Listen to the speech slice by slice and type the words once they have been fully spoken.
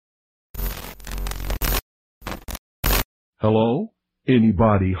Hello?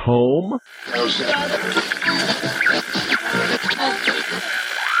 Anybody home?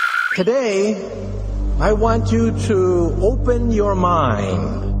 Today, I want you to open your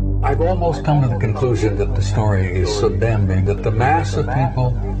mind. I've almost come to the conclusion that the story is so damning that the mass of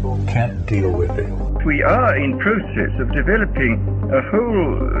people can't deal with it. We are in process of developing a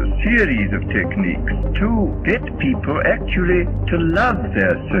whole series of techniques to get people actually to love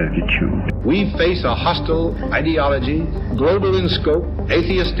their servitude. We face a hostile ideology, global in scope,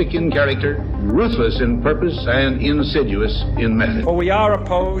 atheistic in character, ruthless in purpose, and insidious in method. For we are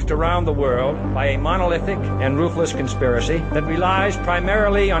opposed around the world by a monolithic and ruthless conspiracy that relies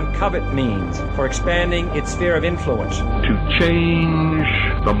primarily on covert means for expanding its sphere of influence. To change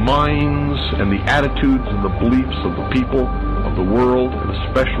the minds and the attitudes and the beliefs of the people of the world, and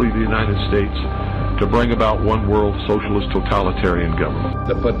especially the United States, to bring about one world socialist totalitarian government.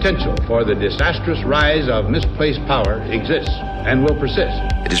 The potential for the disastrous rise of misplaced power exists and will persist.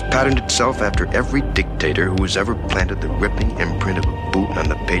 It has patterned itself after every dictator who has ever planted the ripping imprint of a boot on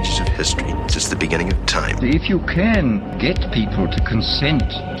the pages of history since the beginning of time. If you can get people to consent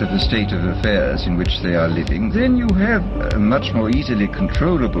to the state of affairs in which they are living, then you have a much more easily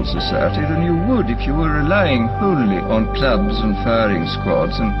controllable society than you would if you were relying wholly on clubs and firing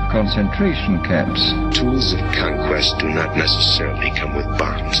squads and concentration camps. Tools of conquest do not necessarily come with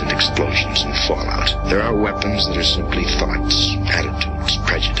bombs and explosions and fallout. There are weapons that are simply thoughts, attitudes,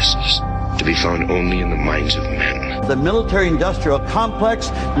 prejudices, to be found only in the minds of men. The military-industrial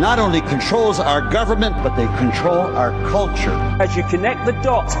complex not only controls our government, but they control our culture. As you connect the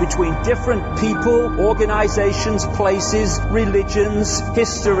dots between different people, organizations, places, religions,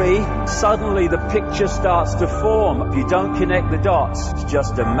 history, suddenly the picture starts to form. If you don't connect the dots, it's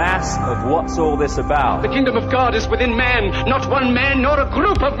just a mass of what's all this about. The kingdom of God is within man, not one man nor a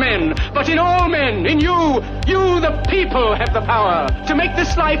group of men, but in all men, in you. You, the people, have the power to make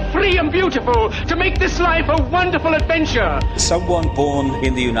this life free and beautiful, to make this life a wonderful adventure. Someone born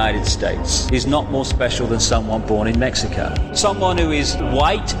in the United States is not more special than someone born in Mexico. Someone who is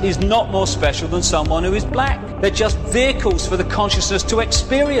white is not more special than someone who is black. They're just vehicles for the consciousness to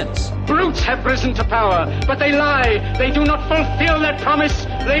experience. Brutes have risen to power, but they lie. They do not fulfill that promise.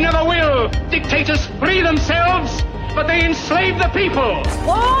 They never will. Dictators free themselves, but they enslave the people.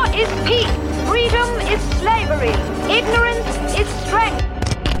 War is peace. Freedom is slavery. Ignorance is strength.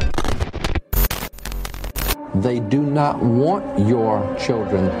 They do not want your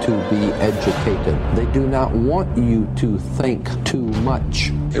children to be educated. They do not want you to think too much.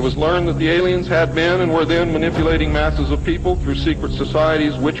 It was learned that the aliens had been and were then manipulating masses of people through secret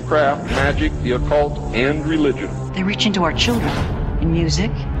societies, witchcraft, magic, the occult, and religion. They reach into our children in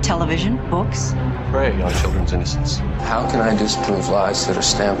music, television, books. Prey on children's innocence. How can I disprove lies that are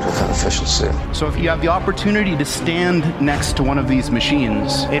stamped with an official seal? So if you have the opportunity to stand next to one of these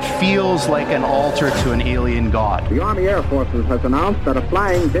machines, it feels like an altar to an alien god. The Army Air Forces has announced that a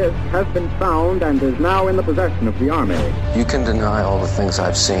flying disc has been found and is now in the possession of the Army. You can deny all the things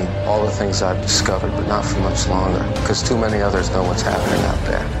I've seen, all the things I've discovered, but not for much longer, because too many others know what's happening out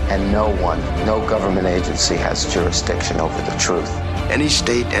there. And no one, no government agency has jurisdiction over the truth. Any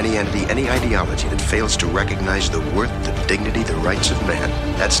state, any entity, any ideology that fails to recognize the worth, the dignity, the rights of man,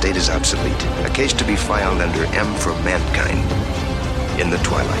 that state is obsolete. A case to be filed under M for Mankind in the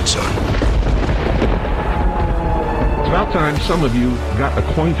Twilight Zone. It's about time some of you got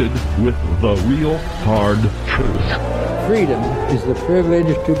acquainted with the real hard truth. Freedom is the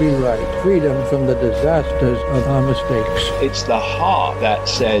privilege to be right. Freedom from the disasters of our mistakes. It's the heart that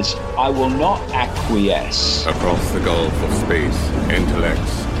says, I will not acquiesce. Across the gulf of space,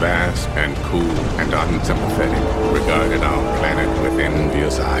 intellects, vast and cool and unsympathetic, regarded our planet with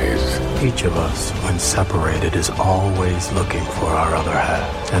envious eyes. Each of us, when separated, is always looking for our other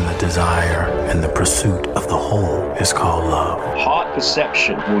half. And the desire and the pursuit of the whole is called love. Heart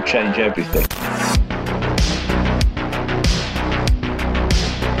perception will change everything.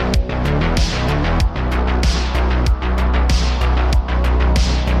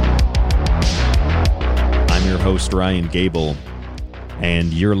 Host Ryan Gable,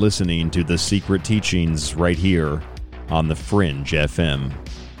 and you're listening to The Secret Teachings right here on The Fringe FM.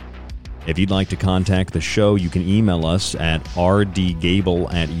 If you'd like to contact the show, you can email us at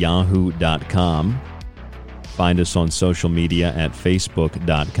rdgable@yahoo.com. Find us on social media at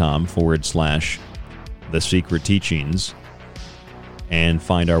facebook.com/The Secret Teachings, and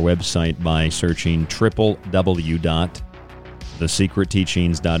find our website by searching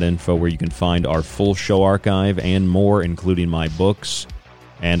www.thesecretteachings.info, where you can find our full show archive and more, including my books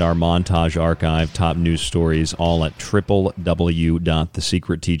and our montage archive, top news stories, all at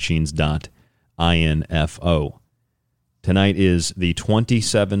www.thesecretteachings.info. Tonight is the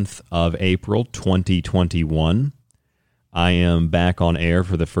 27th of April, 2021. I am back on air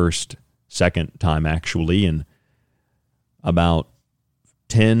for the second time actually, in about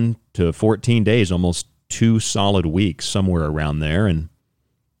 10 to 14 days, almost 2 solid weeks, somewhere around there. And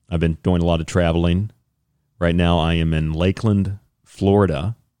I've been doing a lot of traveling. Right now I am in Lakeland,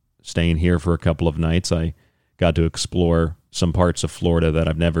 Florida, staying here for a couple of nights. I got to explore some parts of Florida that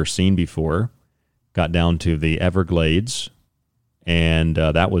I've never seen before. Got down to the Everglades, and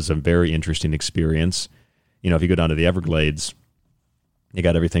that was a very interesting experience. You know, if you go down to the Everglades, you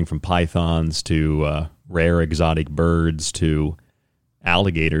got everything from pythons to rare exotic birds to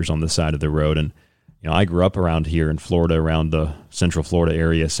alligators on the side of the road. And, you know, I grew up around here in Florida, around the Central Florida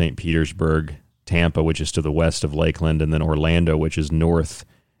area, St. Petersburg, Tampa, which is to the west of Lakeland, and then Orlando, which is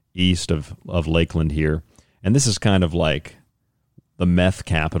northeast of Lakeland here. And this is kind of like the meth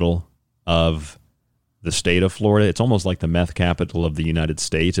capital of the state of Florida. It's almost like the meth capital of the United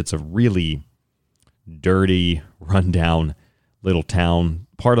States. It's a really dirty, rundown little town.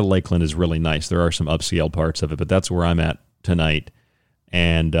 Part of Lakeland is really nice. There are some upscale parts of it, but that's where I'm at tonight.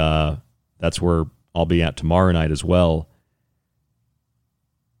 And that's where I'll be at tomorrow night as well,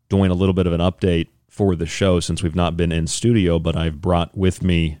 doing a little bit of an update for the show since we've not been in studio, but I've brought with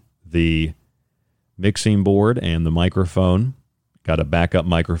me the mixing board and the microphone. Got a backup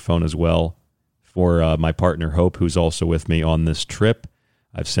microphone as well for my partner Hope, who's also with me on this trip.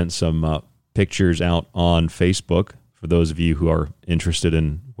 I've sent some pictures out on Facebook for those of you who are interested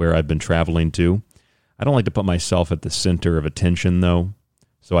in where I've been traveling to. I don't like to put myself at the center of attention, though,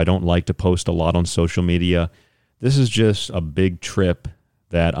 so I don't like to post a lot on social media. This is just a big trip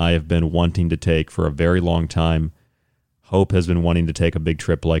that I have been wanting to take for a very long time. Hope has been wanting to take a big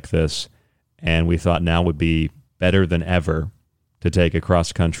trip like this, and we thought now would be better than ever to take a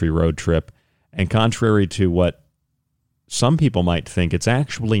cross-country road trip. And contrary to what some people might think, it's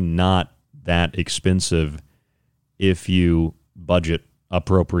actually not that expensive if you budget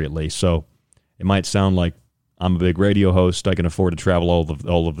appropriately. So it might sound like I'm a big radio host, I can afford to travel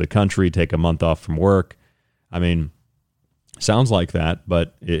all of the country, take a month off from work. I mean, sounds like that,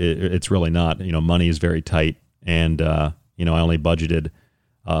 but it's really not. You know, money is very tight, and you know, I only budgeted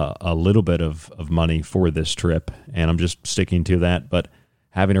a little bit of money for this trip, and I'm just sticking to that. But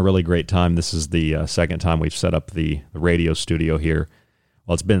having a really great time. This is the second time we've set up the radio studio here.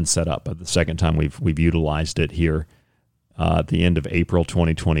 Well, it's been set up, but the second time we've utilized it here at the end of April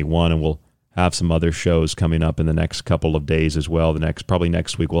 2021, and we'll have some other shows coming up in the next couple of days as well. Probably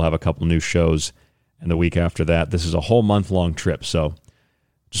next week we'll have a couple new shows, and the week after that. This is a whole month-long trip, so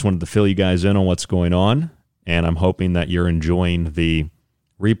just wanted to fill you guys in on what's going on, and I'm hoping that you're enjoying the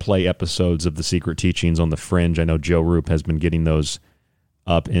replay episodes of The Secret Teachings on the Fringe. I know Joe Roop has been getting those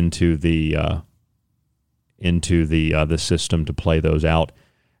up into the system to play those out.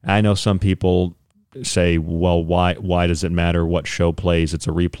 I know some people say, well, why does it matter what show plays? It's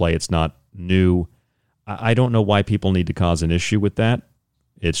a replay. It's not new. I don't know why people need to cause an issue with that.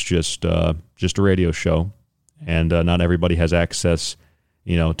 It's just a radio show, and not everybody has access,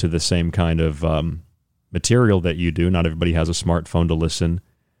 you know, to the same kind of material that you do. Not everybody has a smartphone to listen.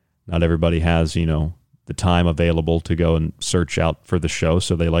 Not everybody has, you know, the time available to go and search out for the show,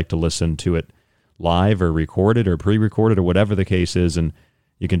 so they like to listen to it live or recorded or pre-recorded or whatever the case is, and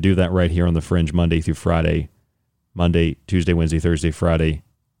you can do that right here on the Fringe Monday through Friday, Monday, Tuesday, Wednesday, Thursday, Friday,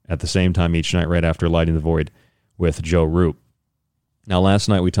 at the same time each night right after Lighting the Void with Joe Roop. Now, last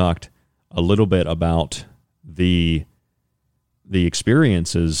night we talked a little bit about the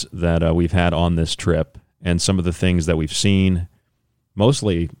experiences that we've had on this trip and some of the things that we've seen.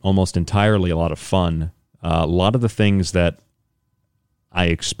 Mostly, almost entirely, a lot of fun. A lot of the things that I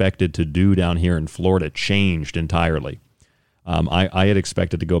expected to do down here in Florida changed entirely. I had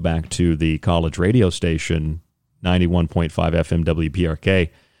expected to go back to the college radio station, 91.5 FM WPRK,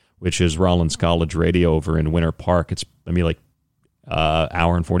 which is Rollins College Radio over in Winter Park. It's, I mean, like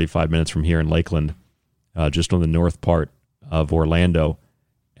hour and 45 minutes from here in Lakeland, just on the north part of Orlando.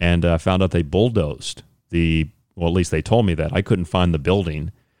 And I found out they bulldozed well, at least they told me that. I couldn't find the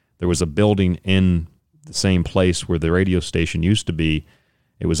building. There was a building in the same place where the radio station used to be.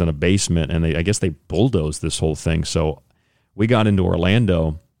 It was in a basement, and I guess they bulldozed this whole thing. So we got into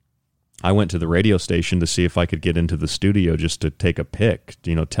Orlando. I went to the radio station to see if I could get into the studio just to take a pic,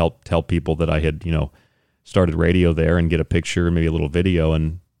 you know, tell people that I had, you know, started radio there and get a picture, maybe a little video,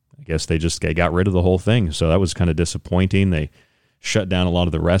 and I guess they got rid of the whole thing. So that was kind of disappointing. They shut down a lot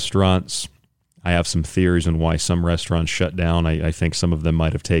of the restaurants. I have some theories on why some restaurants shut down. I think some of them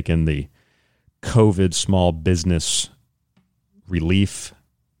might have taken the COVID small business relief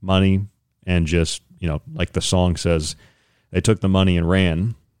money and just, you know, like the song says, they took the money and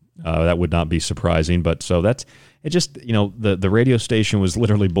ran. That would not be surprising. But so it just, the radio station was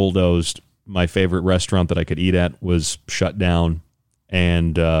literally bulldozed. My favorite restaurant that I could eat at was shut down.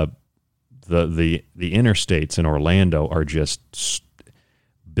 And the interstates in Orlando are just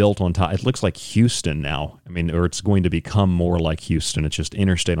built on top. It looks like Houston now. I mean, or it's going to become more like Houston. It's just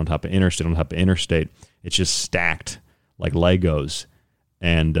interstate on top of interstate on top of interstate. It's just stacked like Legos.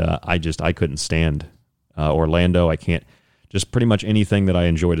 And I couldn't stand Orlando. I can't. Just pretty much anything that I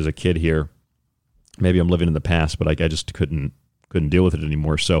enjoyed as a kid here. Maybe I'm living in the past, but I just couldn't deal with it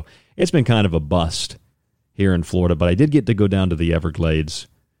anymore. So it's been kind of a bust here in Florida. But I did get to go down to the Everglades.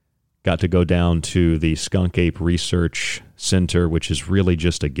 Got to go down to the Skunk Ape Research Center, which is really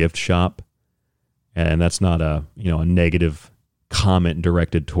just a gift shop. And that's not a negative comment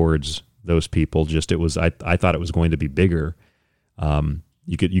directed towards those people. Just I thought it was going to be bigger.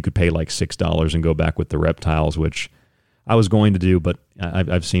 You could pay like $6 and go back with the reptiles, which I was going to do, but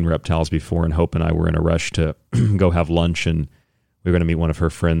I've seen reptiles before, and Hope and I were in a rush to go have lunch, and we were going to meet one of her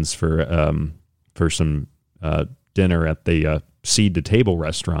friends for some dinner at the Seed to Table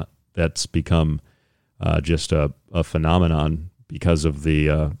restaurant. That's become just a phenomenon because of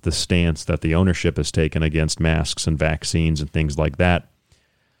the stance that the ownership has taken against masks and vaccines and things like that.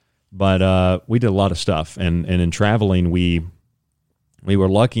 But we did a lot of stuff, and in traveling, we were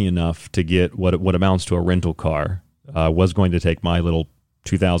lucky enough to get what amounts to a rental car. Was going to take my little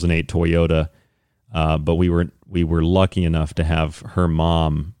 2008 Toyota, but we were lucky enough to have her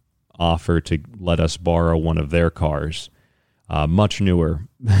mom offer to let us borrow one of their cars, much newer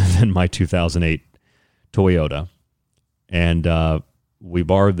than my 2008 Toyota, and we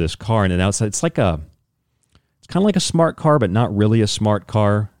borrowed this car. And outside, it's kind of like a smart car, but not really a smart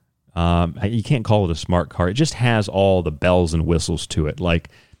car. You can't call it a smart car. It just has all the bells and whistles to it. Like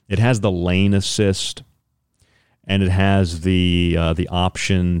it has the lane assist. And it has the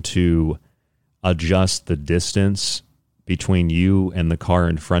option to adjust the distance between you and the car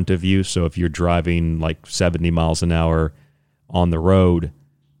in front of you. So if you're driving like 70 miles an hour on the road,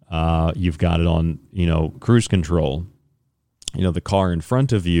 you've got it on, cruise control. The car in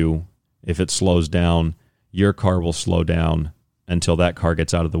front of you, if it slows down, your car will slow down until that car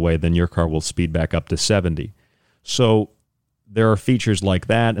gets out of the way. Then your car will speed back up to 70. So there are features like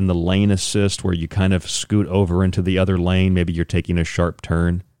that, and the lane assist where you kind of scoot over into the other lane. Maybe you're taking a sharp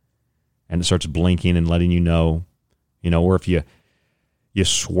turn, and it starts blinking and letting you know, or if you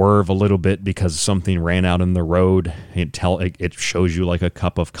swerve a little bit because something ran out in the road, it shows you like a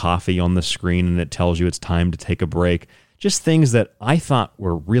cup of coffee on the screen, and it tells you it's time to take a break. Just things that I thought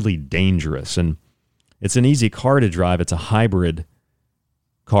were really dangerous, and it's an easy car to drive. It's a hybrid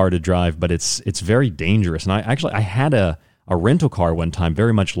car to drive, but it's very dangerous. And I had a rental car one time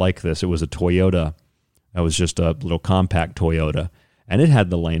very much like this. It was a Toyota. It was just a little compact Toyota, and it had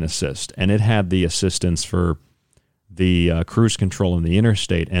the lane assist, and it had the assistance for the cruise control in the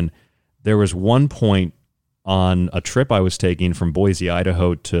interstate. And there was one point on a trip I was taking from Boise,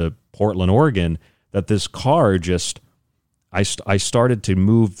 Idaho to Portland, Oregon, that this car I started to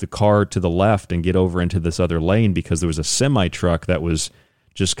move the car to the left and get over into this other lane because there was a semi-truck that was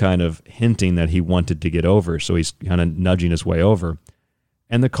just kind of hinting that he wanted to get over. So he's kind of nudging his way over.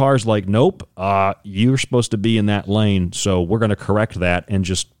 And the car's like, nope, you're supposed to be in that lane, so we're going to correct that, and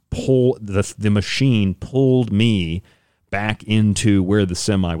just pull, the machine pulled me back into where the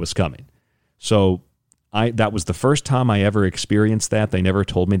semi was coming. So that was the first time I ever experienced that. They never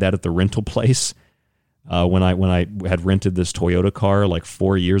told me that at the rental place when I had rented this Toyota car like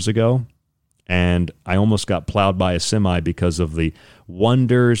 4 years ago. And I almost got plowed by a semi because of the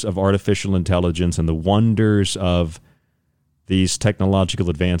wonders of artificial intelligence and the wonders of these technological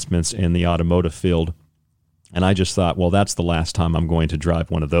advancements in the automotive field. And I just thought, well, that's the last time I'm going to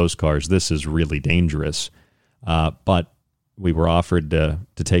drive one of those cars. This is really dangerous. But we were offered to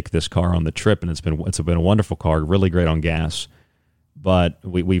take this car on the trip, and it's been a wonderful car, really great on gas. But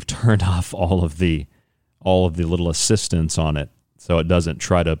we've turned off all of the little assistance on it, so it doesn't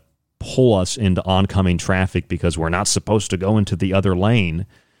try to pull us into oncoming traffic because we're not supposed to go into the other lane.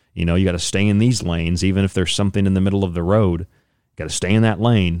 You got to stay in these lanes, even if there's something in the middle of the road. You got to stay in that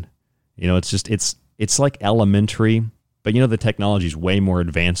lane. It's like elementary, but the technology is way more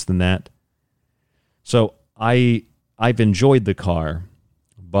advanced than that. So I've enjoyed the car,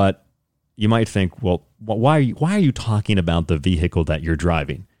 but you might think, well, why are you talking about the vehicle that you're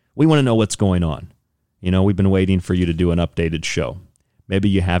driving? We want to know what's going on. We've been waiting for you to do an updated show. Maybe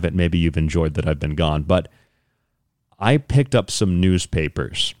you haven't. Maybe you've enjoyed that I've been gone. But I picked up some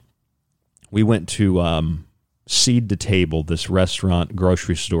newspapers. We went to Seed to Table, this restaurant,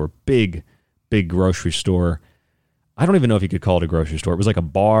 grocery store, big grocery store I don't even know if you could call it a grocery store. It was like a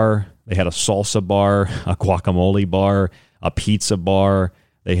bar. They had a salsa bar, a guacamole bar, a pizza bar.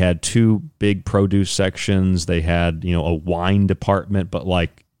 They had 2 big produce sections. They had, a wine department, but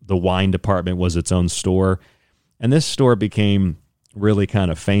like the wine department was its own store. And this store became really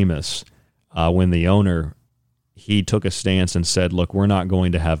kind of famous when the owner, he took a stance and said, look, we're not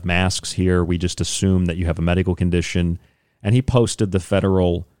going to have masks here. We just assume that you have a medical condition. And he posted the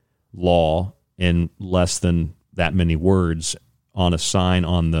federal law in less than that many words on a sign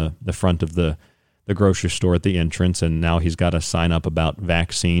on the front of the grocery store at the entrance. And now he's got a sign up about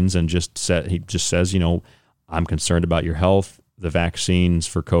vaccines and he just says, I'm concerned about your health. The vaccines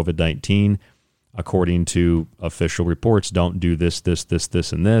for COVID-19, according to official reports, don't do this,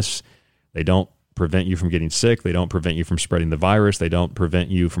 and this. They don't prevent you from getting sick. They don't prevent you from spreading the virus. They don't prevent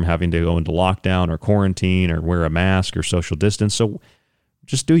you from having to go into lockdown or quarantine or wear a mask or social distance. So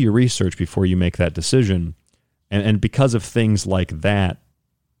just do your research before you make that decision. And because of things like that,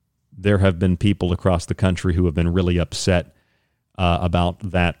 there have been people across the country who have been really upset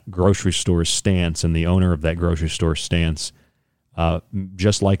about that grocery store stance and the owner of that grocery store stance.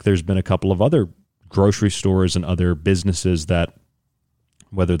 Just like there's been a couple of other grocery stores and other businesses that,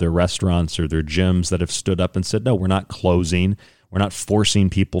 whether they're restaurants or they're gyms, that have stood up and said, no, we're not closing. We're not forcing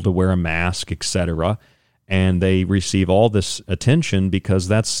people to wear a mask, etc. And they receive all this attention because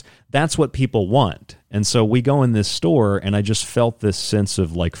that's what people want. And so we go in this store, and I just felt this sense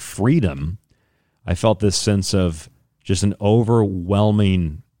of like freedom. I felt this sense of just an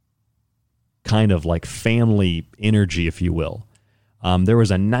overwhelming kind of like family energy, if you will. There was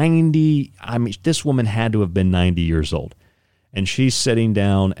this woman had to have been 90 years old. And she's sitting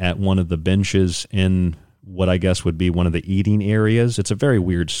down at one of the benches in what I guess would be one of the eating areas. It's a very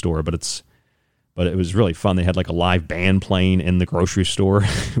weird store, but it was really fun. They had like a live band playing in the grocery store.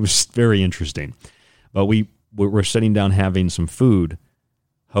 It was very interesting. But we were sitting down having some food,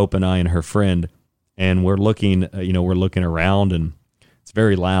 Hope and I and her friend, and we're looking around, and it's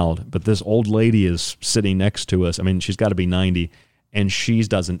very loud. But this old lady is sitting next to us. I mean, she's got to be 90, and she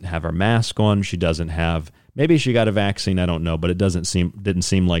doesn't have her mask on. She doesn't have. Maybe she got a vaccine, I don't know, but it didn't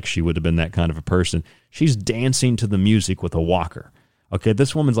seem like she would have been that kind of a person. She's dancing to the music with a walker. Okay,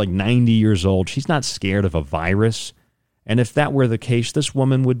 this woman's like 90 years old. She's not scared of a virus. And if that were the case, this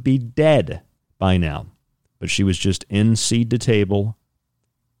woman would be dead by now. But she was just in seat to table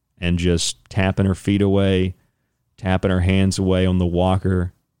and just tapping her feet away, tapping her hands away on the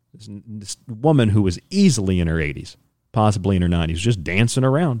walker. This woman who was easily in her 80s, possibly in her 90s, just dancing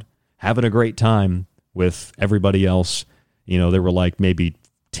around, having a great time with everybody else. There were like maybe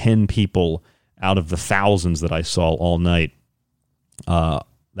 10 people out of the thousands that I saw all night. That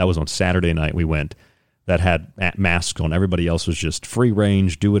was on Saturday night we went, that had masks on. Everybody else was just free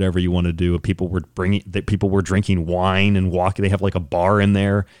range, do whatever you want to do. People were drinking wine and walking. They have like a bar in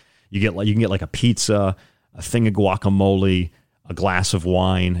there. You can get like a pizza, a thing of guacamole, a glass of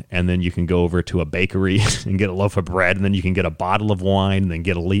wine, and then you can go over to a bakery and get a loaf of bread, and then you can get a bottle of wine, and then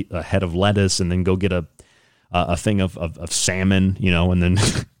get a head of lettuce, and then go get a thing of salmon, and then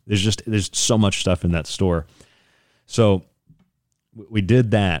there's so much stuff in that store. So we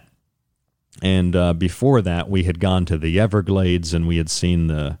did that, and before that, we had gone to the Everglades, and we had seen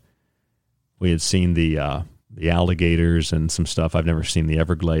the alligators and some stuff. I've never seen the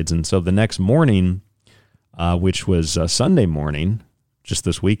Everglades, and so the next morning, which was Sunday morning, just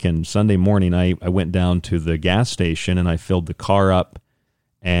this weekend, Sunday morning, I went down to the gas station and I filled the car up,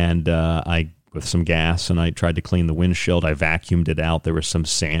 and with some gas, and I tried to clean the windshield. I vacuumed it out. There was some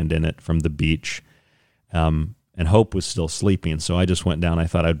sand in it from the beach. And Hope was still sleeping, so I just went down. I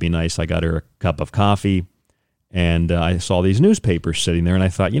thought it'd be nice. I got her a cup of coffee, and I saw these newspapers sitting there, and I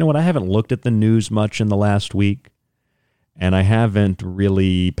thought, you know what, I haven't looked at the news much in the last week, and I haven't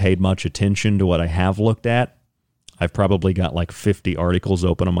really paid much attention to what I have looked at. I've probably got like 50 articles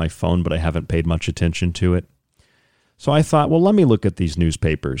open on my phone, but I haven't paid much attention to it. So I thought, well, let me look at these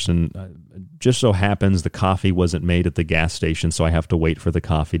newspapers, and just so happens the coffee wasn't made at the gas station, so I have to wait for the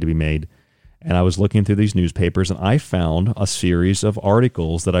coffee to be made. And I was looking through these newspapers, and I found a series of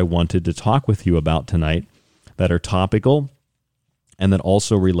articles that I wanted to talk with you about tonight that are topical and that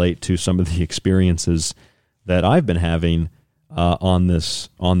also relate to some of the experiences that I've been having on this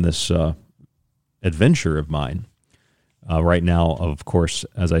adventure of mine. Right now, of course,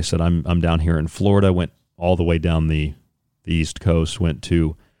 as I said, I'm down here in Florida, went all the way down the East Coast, went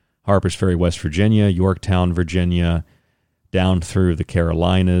to Harpers Ferry, West Virginia, Yorktown, Virginia, down through the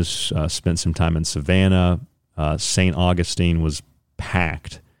Carolinas, spent some time in Savannah. St. Augustine was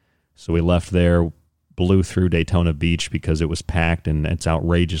packed. So we left there, blew through Daytona Beach because it was packed and it's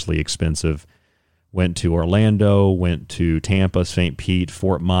outrageously expensive. went to Orlando, went to Tampa, St. Pete,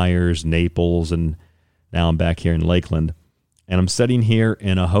 Fort Myers, Naples, and now I'm back here in Lakeland. And I'm sitting here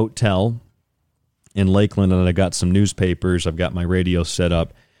in a hotel in Lakeland, and I got some newspapers. I've got my radio set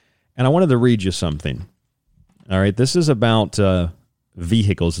up, and I wanted to read you something. All right, this is about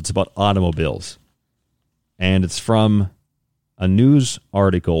vehicles. It's about automobiles, and it's from a news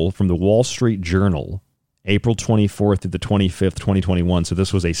article from the Wall Street Journal, April 24th to the 25th, 2021. So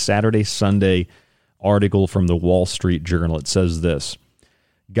this was a Saturday-Sunday article from the Wall Street Journal. It says this: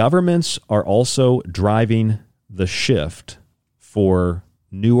 governments are also driving the shift for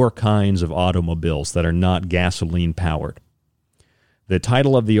newer kinds of automobiles that are not gasoline powered. The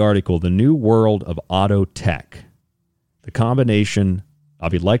title of the article, The New World of Auto Tech, the combination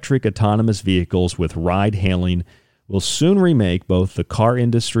of electric autonomous vehicles with ride-hailing will soon remake both the car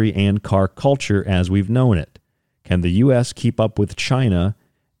industry and car culture as we've known it. Can the U.S. keep up with China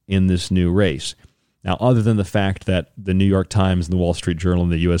in this new race? Now, other than the fact that the New York Times and the Wall Street Journal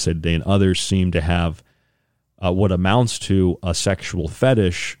and the USA Today and others seem to have what amounts to a sexual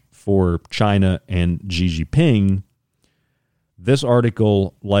fetish for China and Xi Jinping, this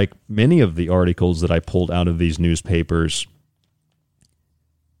article, like many of the articles that I pulled out of these newspapers,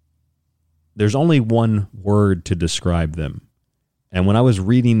 there's only one word to describe them. And when I was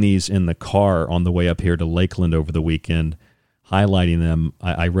reading these in the car on the way up here to Lakeland over the weekend, highlighting them,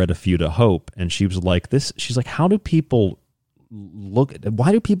 I read a few to Hope, and she was like, she's like, how do people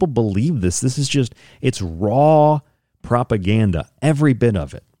why do people believe this? This is just, it's raw propaganda, every bit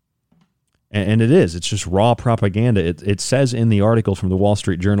of it. And it is. It's just raw propaganda. It says in the article from the Wall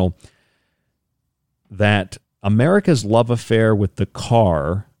Street Journal that America's love affair with the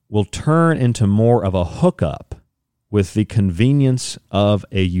car will turn into more of a hookup with the convenience of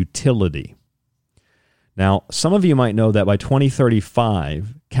a utility. Now, some of you might know that by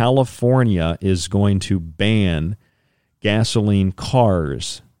 2035, California is going to ban gasoline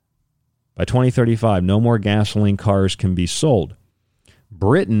cars. By 2035, no more gasoline cars can be sold.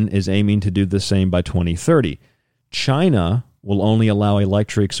 Britain is aiming to do the same by 2030. China will only allow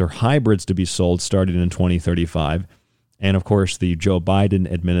electrics or hybrids to be sold starting in 2035. And of course, the Joe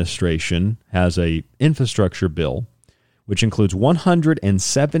Biden administration has an infrastructure bill, which includes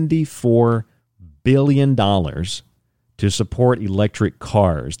 $174 billion to support electric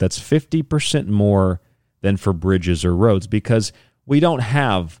cars. That's 50% more than for bridges or roads, because we don't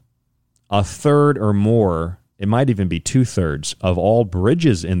have a third or more, it might even be 2/3 of all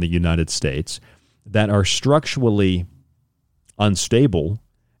bridges in the United States that are structurally unstable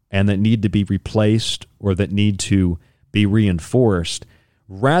and that need to be replaced or that need to be reinforced,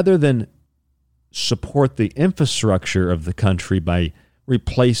 rather than support the infrastructure of the country by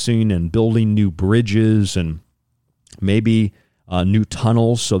replacing and building new bridges and maybe new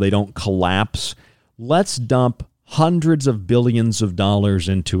tunnels so they don't collapse. Let's dump hundreds of billions of dollars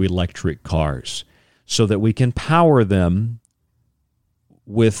into electric cars so that we can power them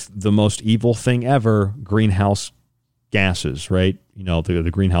with the most evil thing ever, greenhouse gases, right? You know,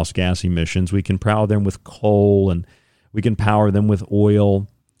 the greenhouse gas emissions. We can power them with coal, and we can power them with oil.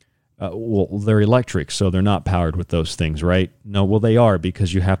 Well, they're electric, so they're not powered with those things, right? No, well, they are,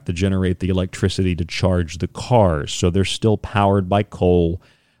 because you have to generate the electricity to charge the cars. So they're still powered by coal.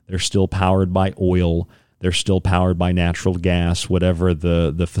 They're still powered by oil. They're still powered by natural gas, whatever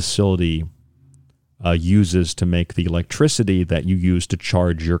the facility uses to make the electricity that you use to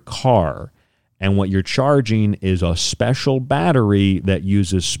charge your car. And what you're charging is a special battery that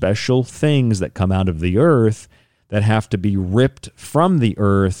uses special things that come out of the earth that have to be ripped from the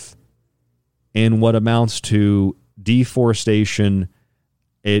earth in what amounts to deforestation.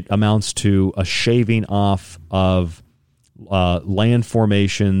 It amounts to a shaving off of land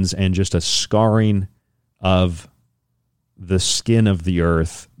formations and just a scarring of the skin of the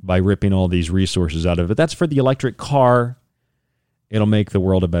earth by ripping all these resources out of it. That's for the electric car. It'll make the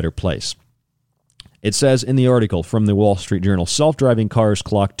world a better place. It says in the article from the Wall Street Journal, self-driving cars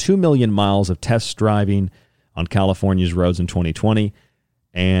clocked 2 million miles of test driving on California's roads in 2020,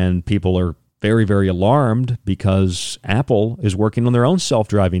 and people are very, very alarmed because Apple is working on their own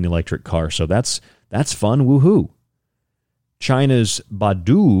self-driving electric car. So that's fun. Woohoo. China's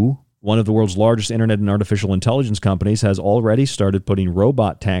Baidu, one of the world's largest internet and artificial intelligence companies, has already started putting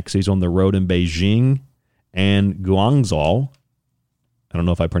robot taxis on the road in Beijing and Guangzhou. I don't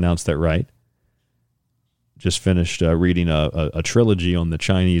know if I pronounced that right. Just finished reading a trilogy on the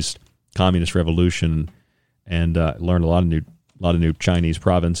Chinese Communist Revolution and learned a lot of new Chinese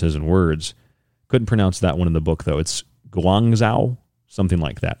provinces and words. Couldn't pronounce that one in the book, though. It's Guangzhou, something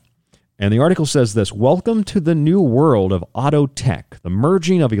like that. And the article says this: welcome to the new world of auto tech, the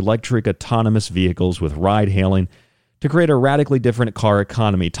merging of electric autonomous vehicles with ride-hailing to create a radically different car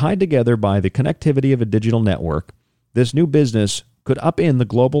economy tied together by the connectivity of a digital network. This new business could upend the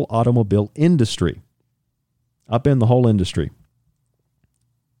global automobile industry. Upend the whole industry.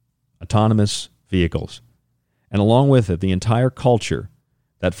 Autonomous vehicles. And along with it, the entire culture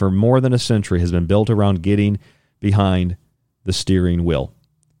that for more than a century has been built around getting behind the steering wheel.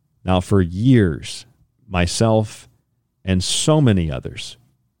 Now, for years, myself and so many others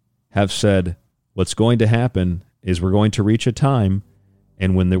have said what's going to happen is we're going to reach a time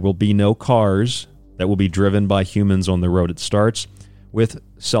and when there will be no cars that will be driven by humans on the road. It starts with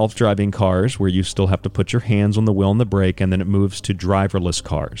self-driving cars where you still have to put your hands on the wheel and the brake, and then it moves to driverless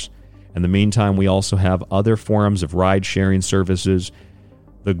cars. In the meantime, we also have other forms of ride-sharing services.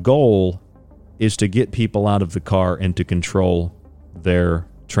 The goal is to get people out of the car and to control their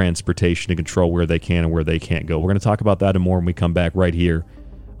transportation, to control where they can and where they can't go. We're going to talk about that and more when we come back right here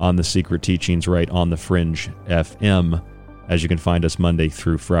on The Secret Teachings, right on The Fringe FM, as you can find us Monday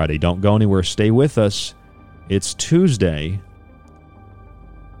through Friday. Don't go anywhere. Stay with us. It's Tuesday,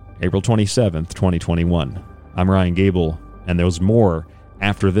 April 27th, 2021. I'm Ryan Gable, and there's more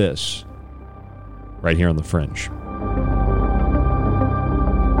after this, right here on The Fringe.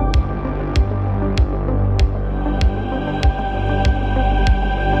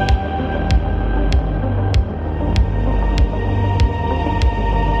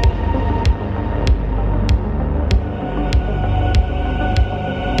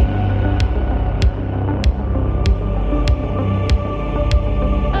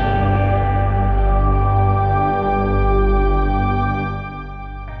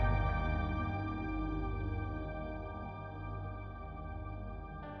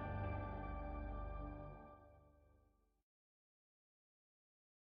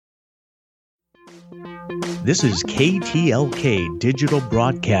 This is KTLK Digital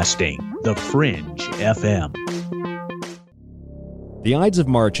Broadcasting, The Fringe FM. The Ides of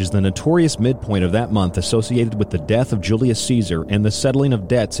March is the notorious midpoint of that month associated with the death of Julius Caesar and the settling of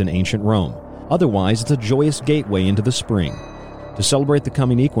debts in ancient Rome. Otherwise, it's a joyous gateway into the spring. To celebrate the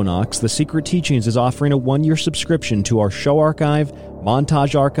coming equinox, The Secret Teachings is offering a one-year subscription to our show archive,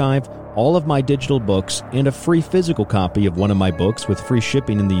 montage archive, all of my digital books, and a free physical copy of one of my books with free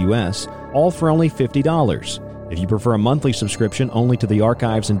shipping in the U.S., all for only $50. If you prefer a monthly subscription only to the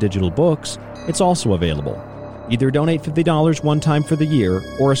archives and digital books, it's also available. Either donate $50 one time for the year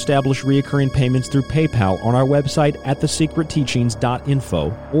or establish recurring payments through PayPal on our website at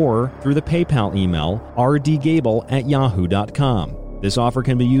thesecretteachings.info or through the PayPal email rdgable@yahoo.com. This offer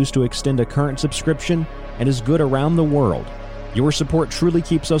can be used to extend a current subscription and is good around the world. Your support truly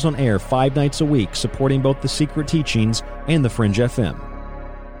keeps us on air 5 nights a week, supporting both The Secret Teachings and The Fringe FM.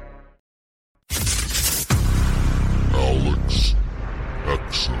 Alex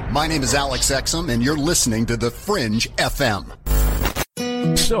Exum. My name is Alex Exum, and you're listening to The Fringe FM.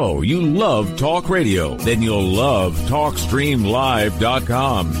 So, you love talk radio? Then you'll love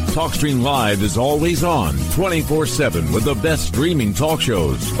TalkStreamLive.com. TalkStream Live is always on, 24/7, with the best streaming talk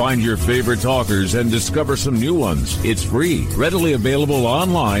shows. Find your favorite talkers and discover some new ones. It's free, readily available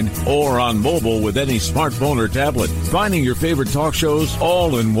online or on mobile with any smartphone or tablet. Finding your favorite talk shows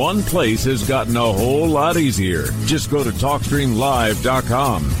all in one place has gotten a whole lot easier. Just go to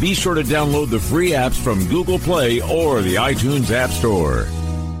TalkStreamLive.com. Be sure to download the free apps from Google Play or the iTunes App Store.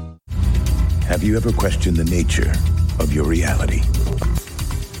 Have you ever questioned the nature of your reality?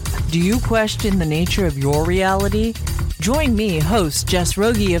 Do you question the nature of your reality? Join me, host Jess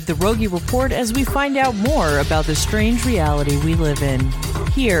Rogie of The Rogie Report, as we find out more about the strange reality we live in.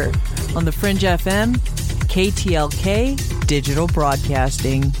 Here on The Fringe FM, KTLK Digital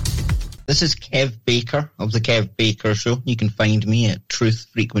Broadcasting. This is Kev Baker of The Kev Baker Show. You can find me at Truth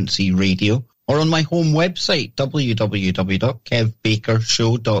Frequency Radio or on my home website,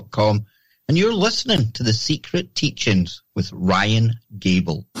 www.kevbakershow.com. And you're listening to The Secret Teachings with Ryan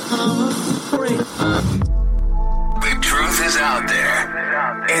Gable. The truth is out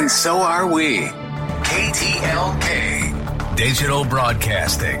there, and so are we. KTLK Digital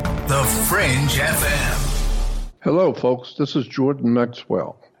Broadcasting, The Fringe FM. Hello, folks. This is Jordan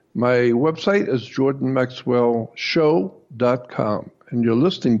Maxwell. My website is jordanmaxwellshow.com, and you're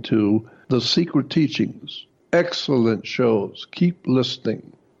listening to The Secret Teachings. Excellent shows. Keep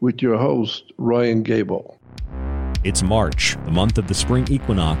listening with your host, Ryan Gable. It's March, the month of the spring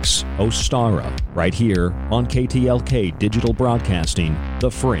equinox, Ostara, right here on KTLK Digital Broadcasting, The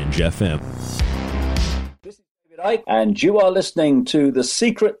Fringe FM. This is David Icke, and you are listening to The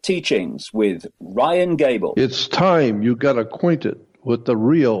Secret Teachings with Ryan Gable. It's time you got acquainted with the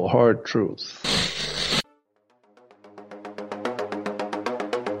real hard truth.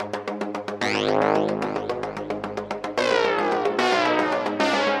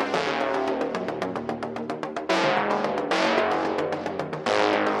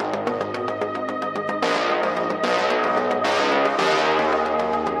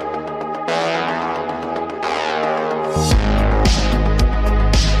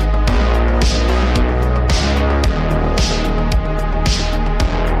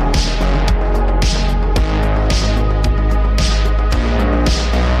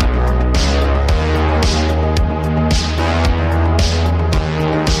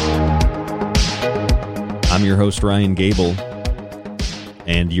 Host Ryan Gable,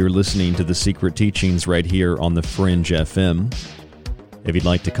 and you're listening to The Secret Teachings right here on the Fringe FM. If you'd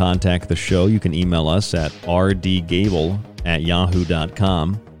like to contact the show, you can email us at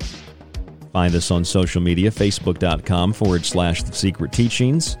rdgable@yahoo.com. Find us on social media, facebook.com/The Secret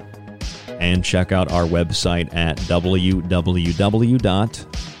Teachings, and check out our website at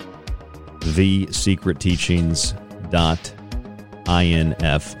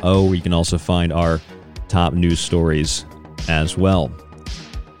www.thesecretteachings.info. You can also find our top news stories as well.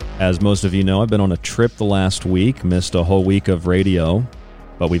 As most of you know, I've been on a trip the last week, missed a whole week of radio,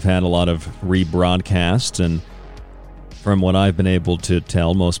 but we've had a lot of rebroadcasts, and from what I've been able to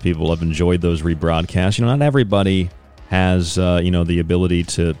tell, most people have enjoyed those rebroadcasts. Not everybody has the ability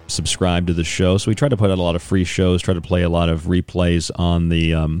to subscribe to the show, so we try to put out a lot of free shows, try to play a lot of replays on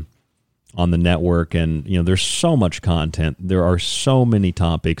the network, and there's so much content. There are so many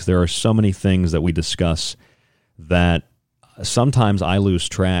topics. There are so many things that we discuss that sometimes I lose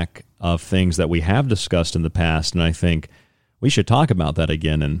track of things that we have discussed in the past, and I think we should talk about that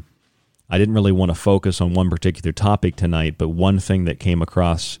again. And I didn't really want to focus on one particular topic tonight, but one thing that came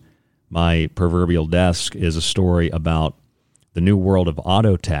across my proverbial desk is a story about the new world of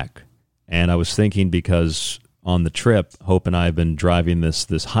auto tech. And I was thinking, because on the trip, Hope and I have been driving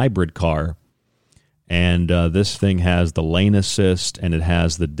this hybrid car, and this thing has the lane assist, and it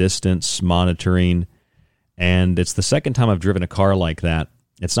has the distance monitoring, and it's the second time I've driven a car like that.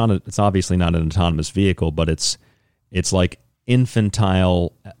 It's obviously not an autonomous vehicle, but it's like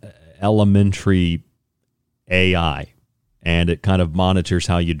infantile, elementary AI, and it kind of monitors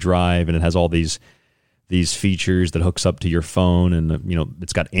how you drive, and it has all these features that hooks up to your phone, and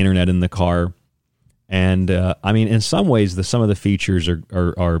it's got internet in the car. And in some ways, some of the features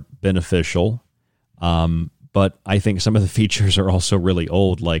are beneficial, but I think some of the features are also really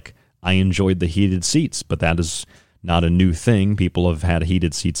old. Like, I enjoyed the heated seats, but that is not a new thing. People have had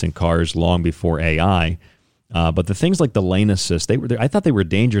heated seats in cars long before AI. But the things like the lane assist, I thought they were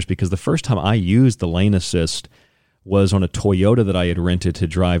dangerous, because the first time I used the lane assist was on a Toyota that I had rented to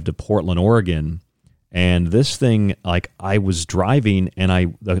drive to Portland, Oregon. And this thing, like, I was driving,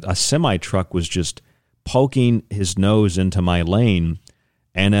 and a semi-truck was just poking his nose into my lane,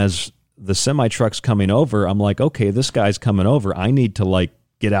 and as the semi-truck's coming over, I'm like, okay, this guy's coming over, I need to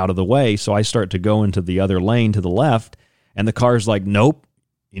get out of the way. So I start to go into the other lane to the left, and the car's like, nope,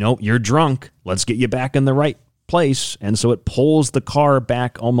 you're drunk, let's get you back in the right place. And so it pulls the car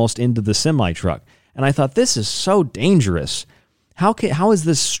back almost into the semi-truck, and I thought, this is so dangerous. How is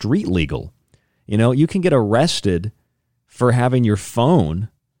this street legal? You can get arrested for having your phone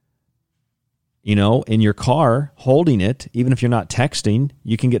in your car, holding it. Even if you're not texting,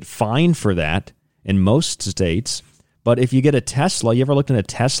 you can get fined for that in most states. But if you get a Tesla, you ever looked at a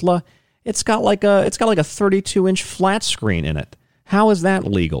Tesla? It's got like a 32-inch flat screen in it. How is that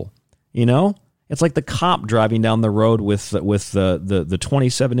legal? It's like the cop driving down the road with the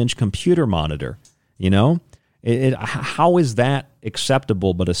 27-inch computer monitor. How is that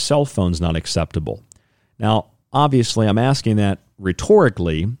acceptable, but a cell phone's not acceptable? Now, obviously, I'm asking that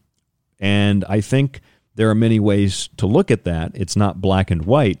rhetorically, and I think there are many ways to look at that. It's not black and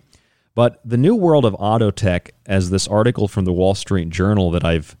white. But the new world of auto tech, as this article from the Wall Street Journal that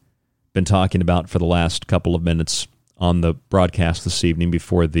I've been talking about for the last couple of minutes on the broadcast this evening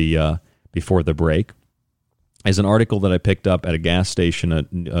before the break, is an article that I picked up at a gas station,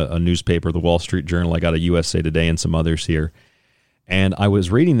 a newspaper, the Wall Street Journal. I got a USA Today and some others here. And I was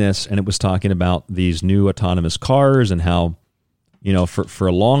reading this, and it was talking about these new autonomous cars and how, for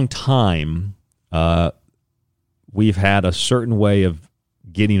a long time, we've had a certain way of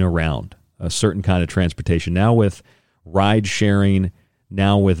getting around, a certain kind of transportation. Now with ride sharing,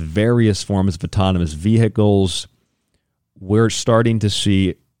 now with various forms of autonomous vehicles, we're starting to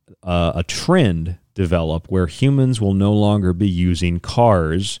see a trend develop where humans will no longer be using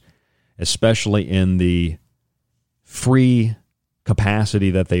cars, especially in the free capacity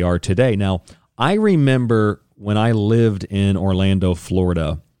that they are today. Now, I remember when I lived in Orlando,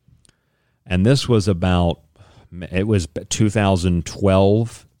 Florida, and this was it was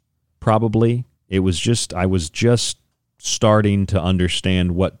 2012, probably. I was just starting to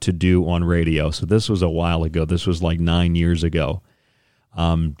understand what to do on radio. So this was a while ago. This was like 9 years ago.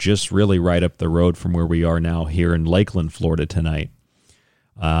 Just really right up the road from where we are now here in Lakeland, Florida tonight.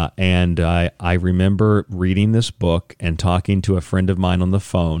 And I remember reading this book and talking to a friend of mine on the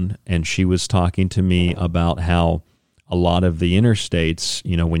phone, and she was talking to me about how a lot of the interstates,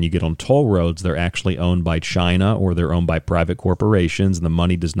 when you get on toll roads, they're actually owned by China or they're owned by private corporations, and the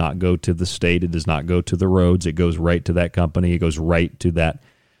money does not go to the state. It does not go to the roads. It goes right to that company. It goes right to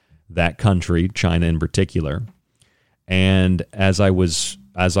that country, China in particular. And as I was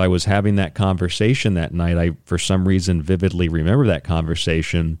having that conversation that night, I, for some reason, vividly remember that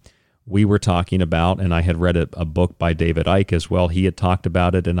conversation. We were talking about, and I had read a book by David Icke as well. He had talked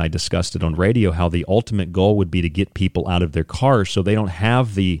about it, and I discussed it on radio, how the ultimate goal would be to get people out of their cars so they don't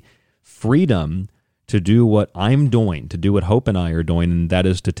have the freedom to do what I'm doing, to do what Hope and I are doing, and that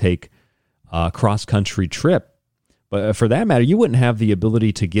is to take a cross-country trip. But for that matter, you wouldn't have the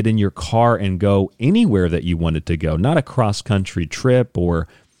ability to get in your car and go anywhere that you wanted to go, not a cross-country trip or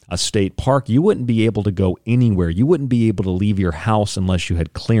a state park. You wouldn't be able to go anywhere. You wouldn't be able to leave your house unless you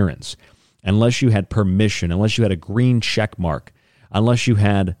had clearance, unless you had permission, unless you had a green check mark, unless you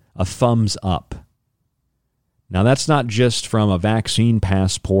had a thumbs up. Now, that's not just from a vaccine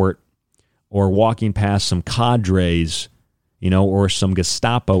passport or walking past some cadres, or some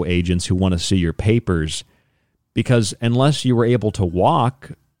Gestapo agents who want to see your papers. Because unless you were able to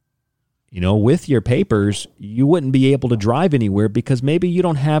walk, with your papers, you wouldn't be able to drive anywhere because maybe you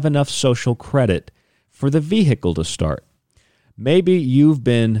don't have enough social credit for the vehicle to start. Maybe you've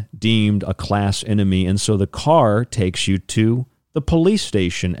been deemed a class enemy, and so the car takes you to the police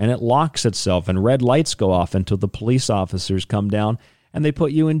station, and it locks itself, and red lights go off until the police officers come down, and they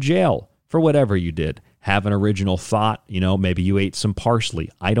put you in jail for whatever you did. Have an original thought, maybe you ate some parsley.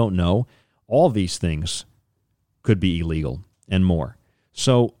 I don't know. All these things could be illegal and more.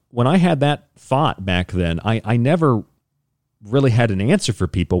 So when I had that thought back then, I never really had an answer for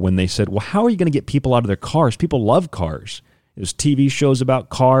people when they said, well, how are you going to get people out of their cars? People love cars. There's TV shows about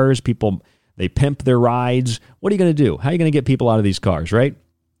cars. People, they pimp their rides. What are you going to do? How are you going to get people out of these cars, right?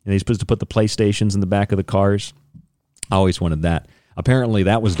 And they're supposed to put the PlayStations in the back of the cars. I always wanted that. Apparently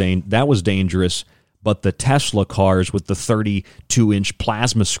that was dangerous, but the Tesla cars with the 32-inch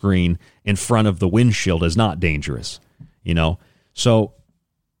plasma screen in front of the windshield is not dangerous, So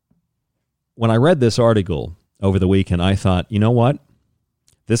when I read this article over the weekend, I thought, you know what?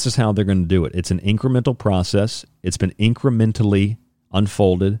 This is how they're going to do it. It's an incremental process. It's been incrementally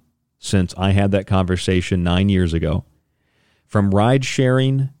unfolded since I had that conversation 9 years ago. From ride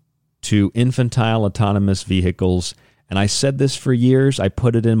sharing to infantile autonomous vehicles. And I said this for years. I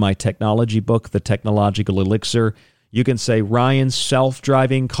put it in my technology book, The Technological Elixir. You can say, Ryan,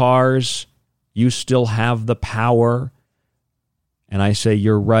 self-driving cars, you still have the power. And I say,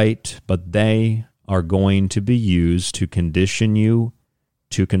 you're right, but they are going to be used to condition you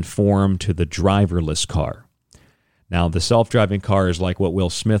to conform to the driverless car. Now, the self-driving car is like what Will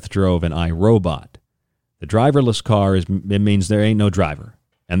Smith drove in iRobot. The driverless car, it means there ain't no driver.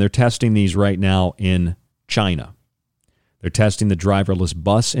 And they're testing these right now in China. They're testing the driverless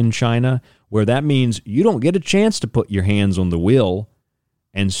bus in China, where that means you don't get a chance to put your hands on the wheel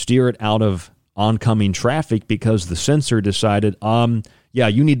and steer it out of oncoming traffic because the sensor decided,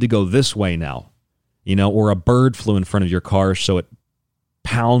 you need to go this way now, or a bird flew in front of your car, so it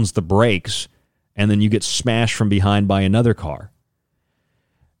pounds the brakes, and then you get smashed from behind by another car.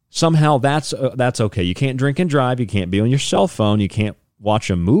 Somehow that's okay. You can't drink and drive. You can't be on your cell phone. You can't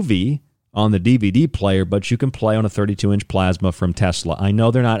watch a movie on the DVD player, but you can play on a 32-inch plasma from Tesla. I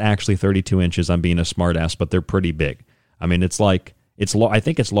know they're not actually 32 inches. I'm being a smartass, but they're pretty big. I mean, I think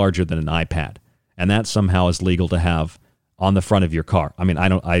it's larger than an iPad, and that somehow is legal to have on the front of your car. I mean,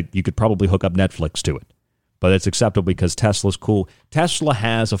 you could probably hook up Netflix to it, but it's acceptable because Tesla's cool. Tesla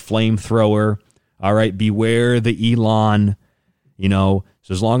has a flamethrower. All right, beware the Elon, so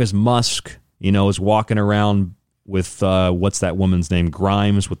as long as Musk, is walking around with, what's that woman's name?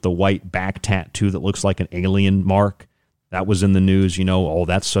 Grimes, with the white back tattoo that looks like an alien mark. That was in the news,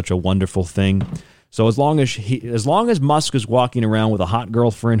 that's such a wonderful thing. So as long as Musk is walking around with a hot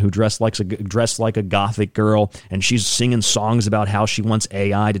girlfriend who dressed like a gothic girl, and she's singing songs about how she wants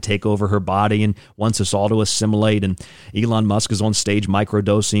AI to take over her body and wants us all to assimilate, and Elon Musk is on stage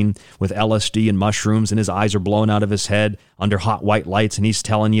microdosing with LSD and mushrooms, and his eyes are blown out of his head under hot white lights, and he's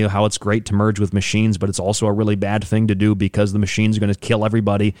telling you how it's great to merge with machines, but it's also a really bad thing to do because the machines are going to kill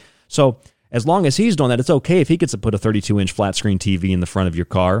everybody. So as long as he's doing that, it's okay if he gets to put a 32-inch flat screen TV in the front of your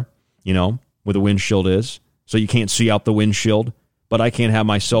car, where the windshield is, so you can't see out the windshield. But I can't have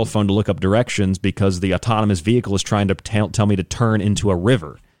my cell phone to look up directions because the autonomous vehicle is trying to tell me to turn into a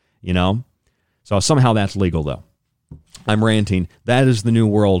river, So somehow that's legal, though. I'm ranting. That is the new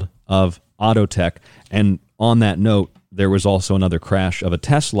world of auto tech. And on that note, there was also another crash of a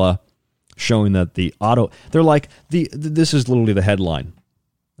Tesla showing that this is literally the headline.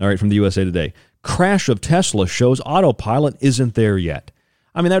 All right, from the USA Today. Crash of Tesla shows autopilot isn't there yet.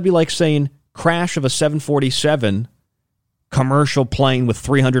 I mean, that'd be like saying crash of a 747 commercial plane with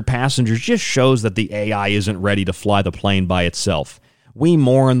 300 passengers just shows that the AI isn't ready to fly the plane by itself. We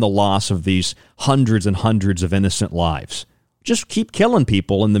mourn the loss of these hundreds and hundreds of innocent lives. Just keep killing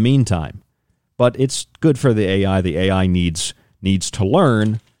people in the meantime. But it's good for the AI. The AI needs to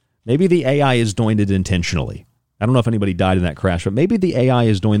learn. Maybe the AI is doing it intentionally. I don't know if anybody died in that crash, but maybe the AI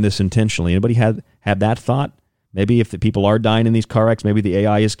is doing this intentionally. Anybody had that thought? Maybe if the people are dying in these car wrecks, maybe the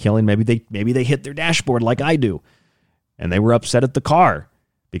AI is killing. Maybe they hit their dashboard like I do, and they were upset at the car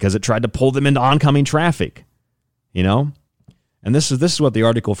because it tried to pull them into oncoming traffic. And this is what the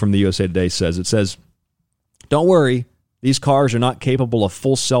article from the USA Today says. It says, "Don't worry, these cars are not capable of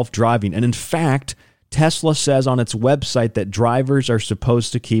full self-driving, and in fact, Tesla says on its website that drivers are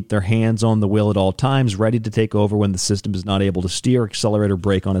supposed to keep their hands on the wheel at all times, ready to take over when the system is not able to steer, accelerate, or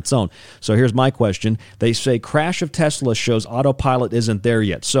brake on its own." So here's my question. They say crash of Tesla shows autopilot isn't there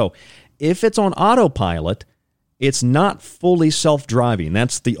yet. So if it's on autopilot, it's not fully self-driving.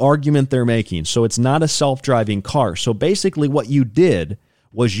 That's the argument they're making. So it's not a self-driving car. So basically what you did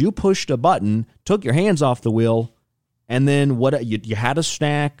was you pushed a button, took your hands off the wheel, and then you had a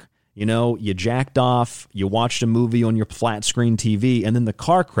snack, you jacked off, you watched a movie on your flat screen TV, and then the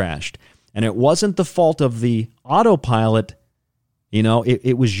car crashed. And it wasn't the fault of the autopilot.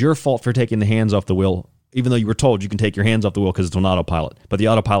 It was your fault for taking the hands off the wheel, even though you were told you can take your hands off the wheel because it's on autopilot. But the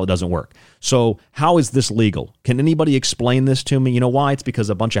autopilot doesn't work. So how is this legal? Can anybody explain this to me? You know why? It's because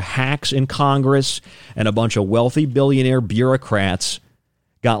a bunch of hacks in Congress and a bunch of wealthy billionaire bureaucrats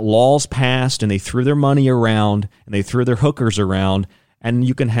got laws passed, and they threw their money around, and they threw their hookers around, and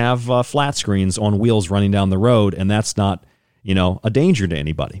you can have flat screens on wheels running down the road, and that's not, a danger to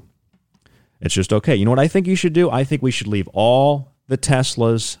anybody. It's just okay. You know what I think you should do? I think we should leave all the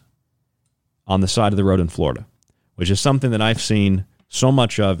Teslas on the side of the road in Florida, which is something that I've seen so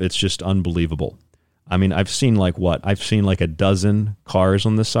much of. It's just unbelievable. I mean, I've seen like a dozen cars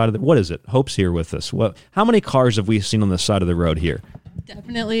on this side of the... What is it? Hope's here with us. How many cars have we seen on the side of the road here?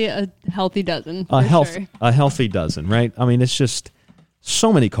 Definitely a healthy dozen. A healthy dozen, right? I mean, it's just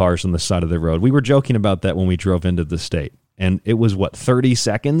so many cars on the side of the road. We were joking about that when we drove into the state, and it was 30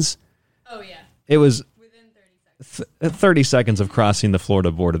 seconds? Oh, yeah. It was within 30 seconds. 30 seconds of crossing the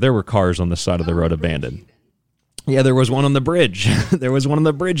Florida border. There were cars on the side of the road abandoned. Yeah, there was one on the bridge. There was one on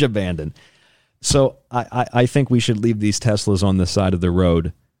the bridge abandoned. So I think we should leave these Teslas on the side of the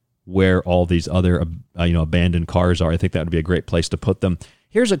road where all these other abandoned cars are. I think that would be a great place to put them.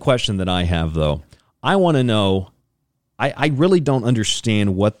 Here's a question that I have, though. I want to know, I really don't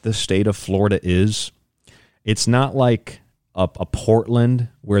understand what the state of Florida is. It's not like a Portland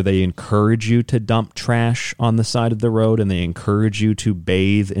where they encourage you to dump trash on the side of the road, and they encourage you to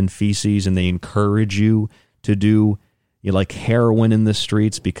bathe in feces, and they encourage you to do like heroin in the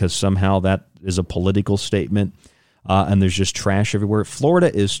streets because somehow that is a political statement. And there's just trash everywhere.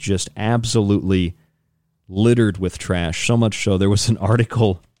 Florida is just absolutely littered with trash. So much so, there was an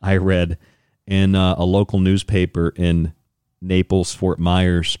article I read in a local newspaper in Naples, Fort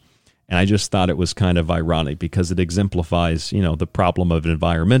Myers, and I just thought it was kind of ironic because it exemplifies, the problem of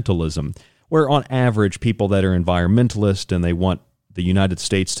environmentalism, where on average, people that are environmentalists and they want the United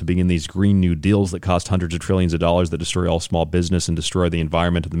States to begin these Green New Deals that cost hundreds of trillions of dollars that destroy all small business and destroy the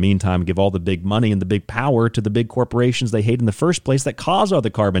environment in the meantime, give all the big money and the big power to the big corporations they hate in the first place that cause all the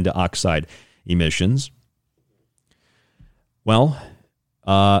carbon dioxide emissions. Well,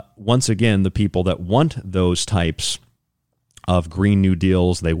 once again, the people that want those types of Green New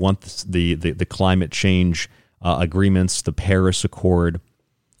Deals, they want the climate change agreements, the Paris Accord,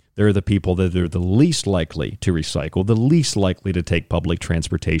 they're the people that are the least likely to recycle, the least likely to take public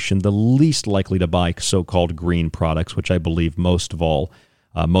transportation, the least likely to buy so-called green products, which I believe most of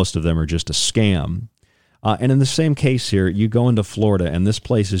them are just a scam. And in the same case here, you go into Florida, and this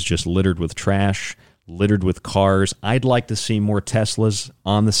place is just littered with trash, littered with cars. I'd like to see more Teslas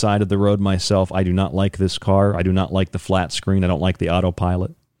on the side of the road myself. I do not like this car. I do not like the flat screen. I don't like the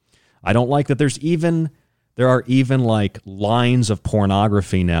autopilot. I don't like that there are even like lines of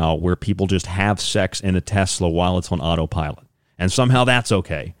pornography now where people just have sex in a Tesla while it's on autopilot. And somehow that's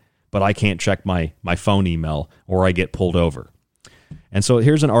okay. but I can't check my phone email or I get pulled over. And so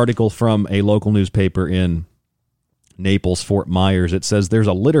here's an article from a local newspaper in Naples, Fort Myers. It says there's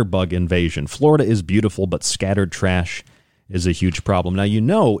a litter bug invasion. Florida is beautiful, but scattered trash is a huge problem. Now, you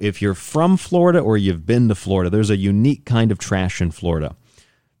know, if you're from Florida or you've been to Florida, there's a unique kind of trash in Florida.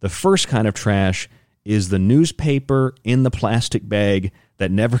 The first kind of trash is the newspaper in the plastic bag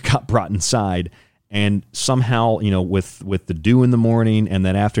that never got brought inside. And somehow, you know, with the dew in the morning and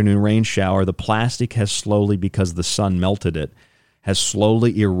that afternoon rain shower, the plastic has slowly, because the sun melted it, has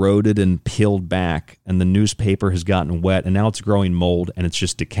slowly eroded and peeled back, and the newspaper has gotten wet, and now it's growing mold, and it's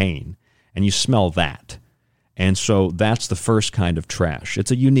just decaying. And you smell that. And so that's the first kind of trash.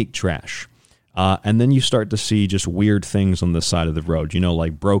 It's a unique trash. And then you start to see just weird things on the side of the road, you know,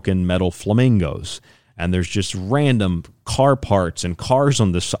 like broken metal flamingos. And there's just random car parts and cars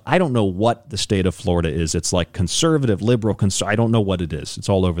on this. I don't know what the state of Florida is. It's like conservative, liberal, I don't know what it is. It's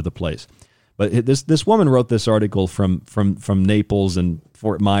all over the place. But this woman wrote this article from Naples and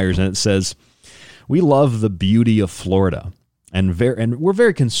Fort Myers, and it says, we love the beauty of Florida, and we're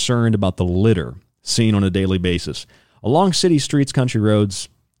very concerned about the litter seen on a daily basis. Along city streets, country roads,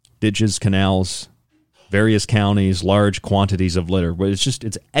 ditches, canals, various counties, large quantities of litter.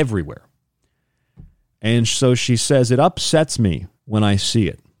 It's everywhere. And so she says, it upsets me when I see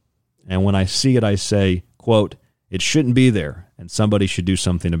it. And when I see it, I say, quote, it shouldn't be there, and somebody should do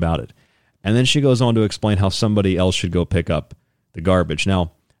something about it. And then she goes on to explain how somebody else should go pick up the garbage.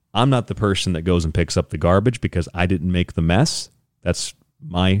 Now, I'm not the person that goes and picks up the garbage because I didn't make the mess. That's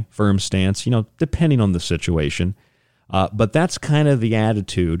my firm stance, you know, depending on the situation. But that's kind of the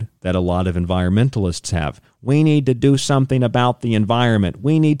attitude that a lot of environmentalists have. We need to do something about the environment.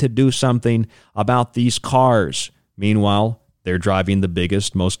 We need to do something about these cars. Meanwhile, they're driving the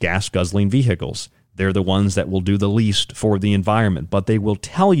biggest, most gas-guzzling vehicles. They're the ones that will do the least for the environment, but they will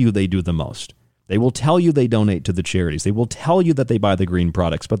tell you they do the most. They will tell you they donate to the charities. They will tell you that they buy the green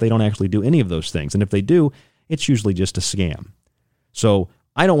products, but they don't actually do any of those things. And if they do, it's usually just a scam. So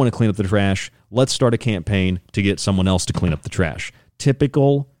I don't want to clean up the trash. Let's start a campaign to get someone else to clean up the trash.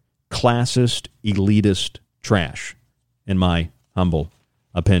 Typical, classist, elitist trash, in my humble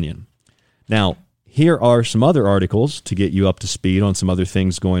opinion. Now, here are some other articles to get you up to speed on some other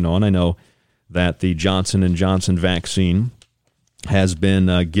things going on. I know that the Johnson & Johnson vaccine has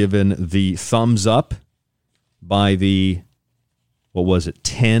been given the thumbs up by the,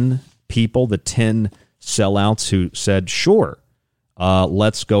 10 people, the 10 sellouts who said, sure,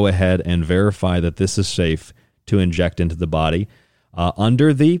 let's go ahead and verify that this is safe to inject into the body,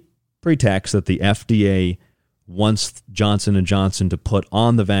 under the pretext that the FDA wants Johnson & Johnson to put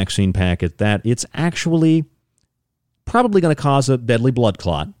on the vaccine packet that it's actually probably going to cause a deadly blood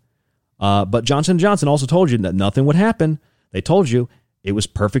clot. But Johnson & Johnson also told you that nothing would happen. They told you it was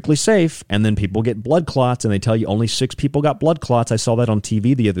perfectly safe, and then people get blood clots, and they tell you only 6 people got blood clots. I saw that on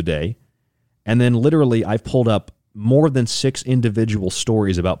TV the other day. And then literally I've pulled up more than 6 individual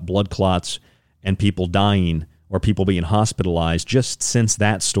stories about blood clots and people dying or people being hospitalized. Just since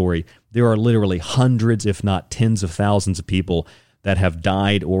that story, there are literally hundreds, if not tens of thousands of people that have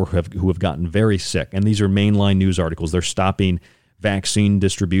died or who have gotten very sick. And these are mainline news articles. They're stopping vaccine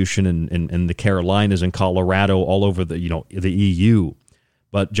distribution in the Carolinas and Colorado, all over the EU.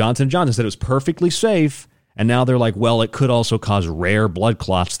 But Johnson & Johnson said it was perfectly safe, and now they're like, well, it could also cause rare blood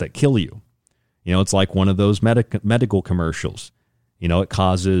clots that kill you. You know, it's like one of those medical commercials. You know, it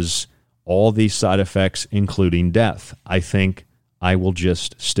causes all these side effects, including death. I think I will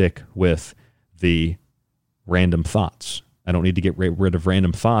just stick with the random thoughts. I don't need to get rid of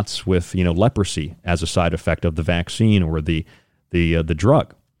random thoughts with, leprosy as a side effect of the vaccine or the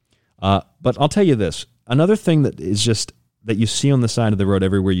drug. But I'll tell you this. Another thing that is just that you see on the side of the road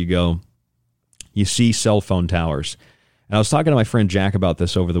everywhere you go, you see cell phone towers. And I was talking to my friend Jack about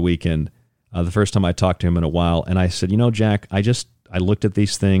this over the weekend, the first time I talked to him in a while. And I said, Jack, I looked at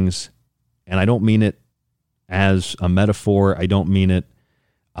these things, and I don't mean it as a metaphor. I don't mean it.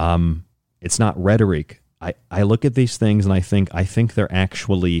 It's not rhetoric. I look at these things and I think they're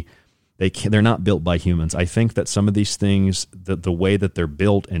actually, they're not built by humans. I think that some of these things, the way that they're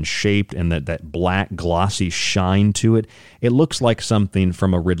built and shaped and that black glossy shine to it, it looks like something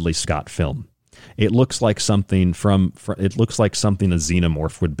from a Ridley Scott film. It looks like something a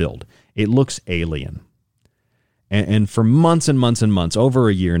xenomorph would build. It looks alien. And for months and months and months, over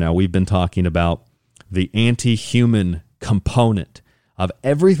a year now, we've been talking about the anti-human component of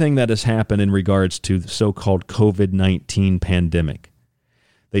everything that has happened in regards to the so-called COVID-19 pandemic.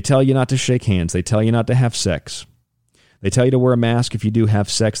 They tell you not to shake hands. They tell you not to have sex. They tell you to wear a mask if you do have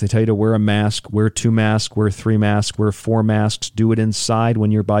sex. They tell you to wear a mask, wear 2 masks, wear 3 masks, wear 4 masks. Do it inside when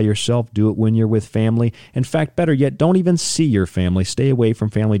you're by yourself. Do it when you're with family. In fact, better yet, don't even see your family. Stay away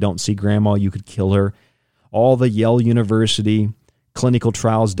from family. Don't see grandma. You could kill her. All the Yale University,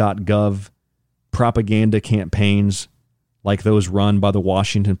 clinicaltrials.gov, propaganda campaigns like those run by the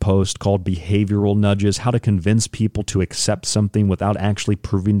Washington Post called behavioral nudges, how to convince people to accept something without actually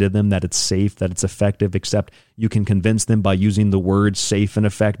proving to them that it's safe, that it's effective, except you can convince them by using the words safe and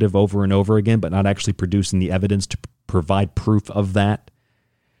effective over and over again, but not actually producing the evidence to provide proof of that.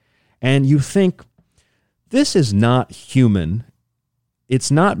 And you think, this is not human. It's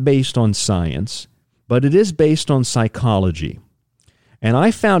not based on science, but it is based on psychology. And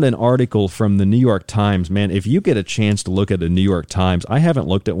I found an article from the New York Times. Man, if you get a chance to look at the New York Times, I haven't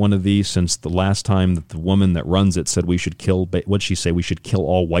looked at one of these since the last time that the woman that runs it said we should kill, what'd she say, we should kill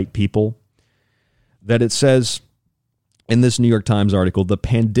all white people? That it says in this New York Times article, the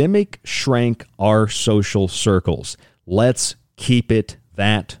pandemic shrank our social circles. Let's keep it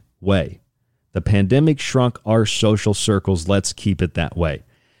that way. The pandemic shrunk our social circles. Let's keep it that way.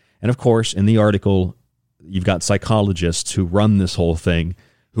 And of course, in the article, you've got psychologists who run this whole thing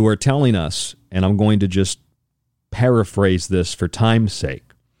who are telling us, and I'm going to just paraphrase this for time's sake,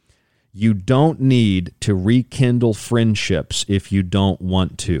 you don't need to rekindle friendships if you don't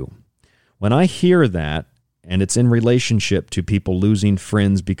want to. When I hear that, and it's in relationship to people losing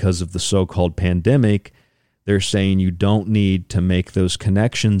friends because of the so-called pandemic, they're saying you don't need to make those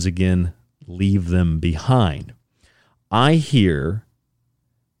connections again, leave them behind. I hear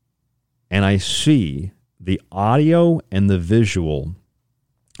and I see the audio and the visual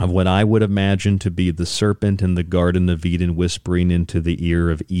of what I would imagine to be the serpent in the Garden of Eden whispering into the ear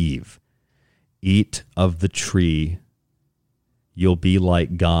of Eve. Eat of the tree, you'll be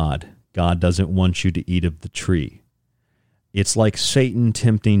like God. God doesn't want you to eat of the tree. It's like Satan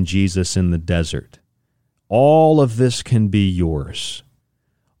tempting Jesus in the desert. All of this can be yours.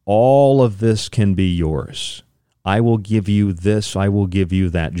 All of this can be yours. I will give you this, I will give you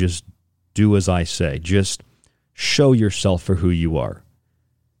that. Just do as I say. Just show yourself for who you are.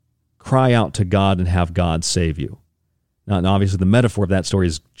 Cry out to God and have God save you. Now, obviously, the metaphor of that story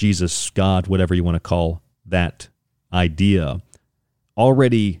is Jesus, God, whatever you want to call that idea,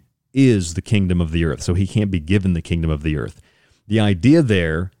 already is the kingdom of the earth, so he can't be given the kingdom of the earth. The idea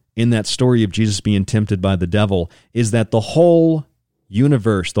there, in that story of Jesus being tempted by the devil, is that the whole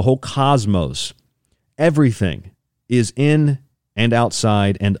universe, the whole cosmos, everything is in and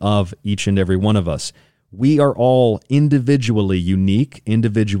outside and of each and every one of us. We are all individually unique,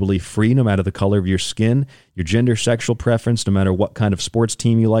 individually free, no matter the color of your skin, your gender, sexual preference, no matter what kind of sports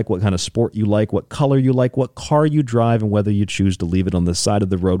team you like, what kind of sport you like, what color you like, what car you drive, and whether you choose to leave it on the side of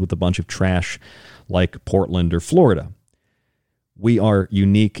the road with a bunch of trash like Portland or Florida. We are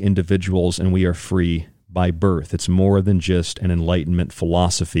unique individuals and we are free by birth. It's more than just an Enlightenment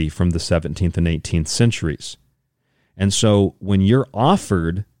philosophy from the 17th and 18th centuries. And so when you're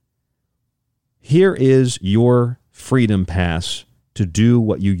offered, here is your freedom pass to do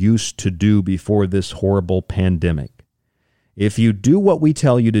what you used to do before this horrible pandemic. If you do what we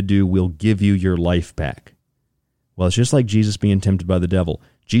tell you to do, we'll give you your life back. Well, it's just like Jesus being tempted by the devil.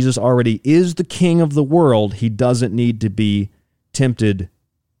 Jesus already is the king of the world. He doesn't need to be tempted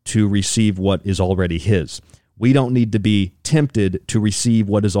to receive what is already his. We don't need to be tempted to receive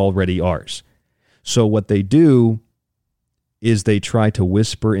what is already ours. So what they do is they try to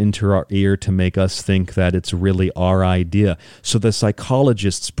whisper into our ear to make us think that it's really our idea. So the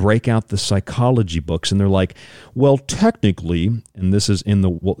psychologists break out the psychology books and they're like, well, technically, and this is in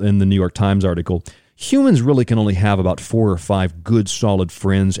the New York Times article, humans really can only have about 4 or 5 good, solid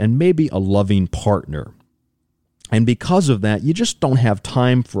friends and maybe a loving partner. And because of that, you just don't have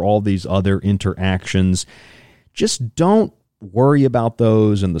time for all these other interactions. Just don't worry about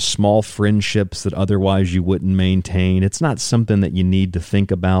those and the small friendships that otherwise you wouldn't maintain. It's not something that you need to think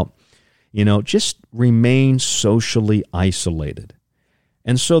about. Just remain socially isolated.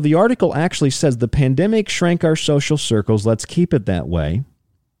 And so the article actually says the pandemic shrank our social circles. Let's keep it that way.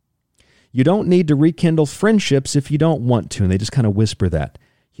 You don't need to rekindle friendships if you don't want to. And they just kind of whisper that.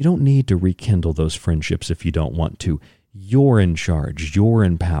 You don't need to rekindle those friendships if you don't want to. You're in charge. You're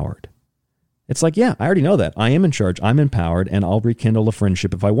empowered. It's like, yeah, I already know that. I am in charge. I'm empowered, and I'll rekindle a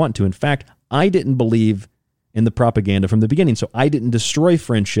friendship if I want to. In fact, I didn't believe in the propaganda from the beginning, so I didn't destroy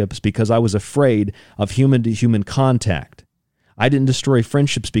friendships because I was afraid of human-to-human contact. I didn't destroy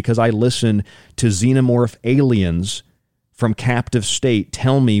friendships because I listened to xenomorph aliens from captive state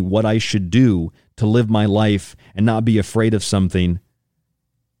tell me what I should do to live my life and not be afraid of something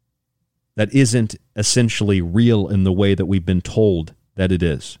that isn't essentially real in the way that we've been told that it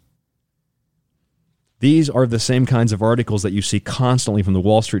is. These are the same kinds of articles that you see constantly from the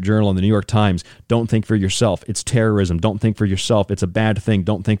Wall Street Journal and the New York Times. Don't think for yourself. It's terrorism. Don't think for yourself. It's a bad thing.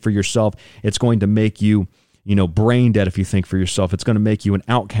 Don't think for yourself. It's going to make you, brain dead if you think for yourself. It's going to make you an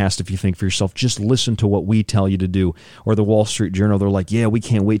outcast if you think for yourself. Just listen to what we tell you to do. Or the Wall Street Journal, they're like, yeah, we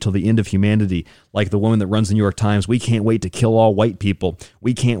can't wait till the end of humanity. Like the woman that runs the New York Times, we can't wait to kill all white people.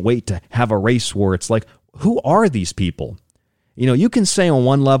 We can't wait to have a race war. It's like, who are these people? You can say on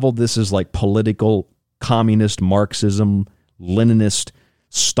one level, this is like political communist, Marxism, Leninist,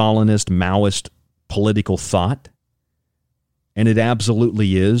 Stalinist, Maoist political thought. And it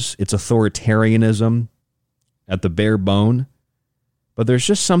absolutely is. It's authoritarianism at the bare bone. But there's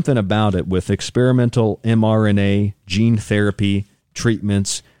just something about it with experimental mRNA, gene therapy,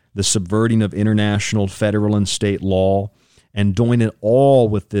 treatments, the subverting of international, federal, and state law, and doing it all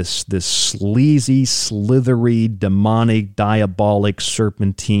with this sleazy, slithery, demonic, diabolic,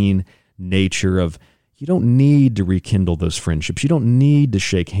 serpentine nature of, you don't need to rekindle those friendships. You don't need to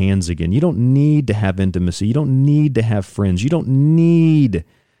shake hands again. You don't need to have intimacy. You don't need to have friends. You don't need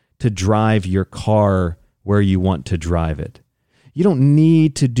to drive your car where you want to drive it. You don't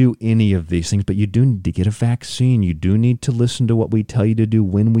need to do any of these things, but you do need to get a vaccine. You do need to listen to what we tell you to do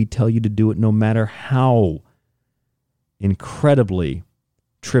when we tell you to do it, no matter how incredibly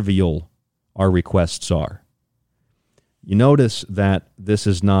trivial our requests are. You notice that this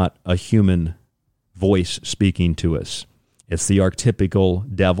is not a human voice speaking to us. It's the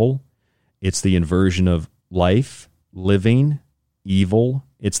archetypical devil. It's the inversion of life, living, evil.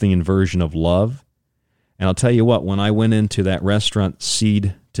 It's the inversion of love. And I'll tell you what, when I went into that restaurant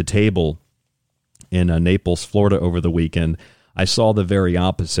Seed to Table in Naples, Florida over the weekend, I saw the very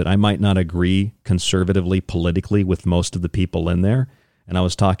opposite. I might not agree conservatively, politically with most of the people in there. And I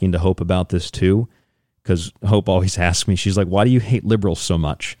was talking to Hope about this too, because Hope always asks me, she's like, why do you hate liberals so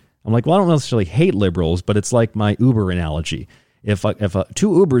much? I'm like, well, I don't necessarily hate liberals, but it's like my Uber analogy. If two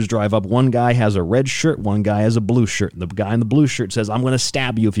Ubers drive up, one guy has a red shirt, one guy has a blue shirt. And the guy in the blue shirt says, I'm going to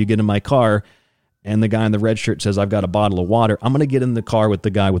stab you if you get in my car. And the guy in the red shirt says, I've got a bottle of water. I'm going to get in the car with the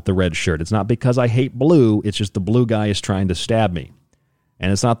guy with the red shirt. It's not because I hate blue. It's just the blue guy is trying to stab me.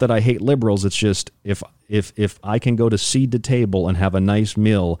 And it's not that I hate liberals. It's just if I can go to Seed to Table and have a nice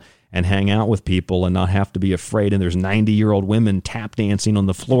meal and hang out with people and not have to be afraid, and there's 90-year-old women tap dancing on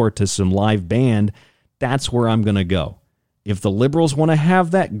the floor to some live band, that's where I'm going to go. If the liberals want to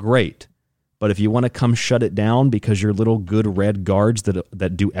have that, great. But if you want to come shut it down because you're little good red guards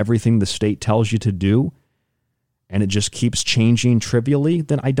that do everything the state tells you to do, and it just keeps changing trivially,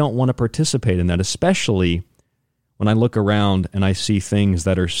 then I don't want to participate in that, especially when I look around and I see things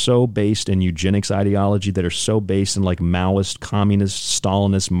that are so based in eugenics ideology, that are so based in like Maoist, communist,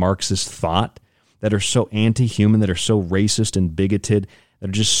 Stalinist, Marxist thought, that are so anti-human, that are so racist and bigoted, that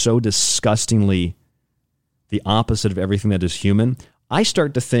are just so disgustingly the opposite of everything that is human. I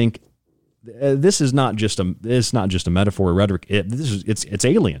start to think this is not just a metaphor or rhetoric. It's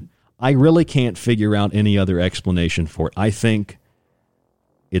alien. I really can't figure out any other explanation for it. I think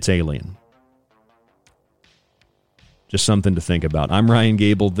it's alien. Just something to think about. I'm Ryan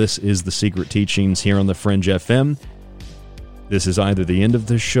Gable. This is The Secret Teachings here on The Fringe FM. This is either the end of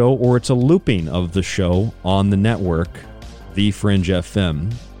the show or it's a looping of the show on the network, The Fringe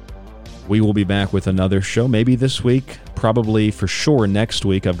FM. We will be back with another show, maybe this week, probably for sure next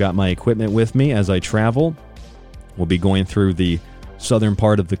week. I've got my equipment with me as I travel. We'll be going through the southern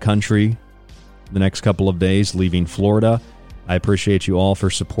part of the country the next couple of days, leaving Florida. I appreciate you all for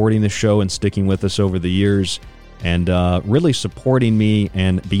supporting the show and sticking with us over the years, and really supporting me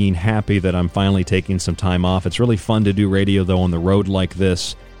and being happy that I'm finally taking some time off. It's really fun to do radio, though, on the road like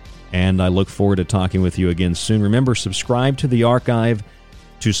this, and I look forward to talking with you again soon. Remember, subscribe to the archive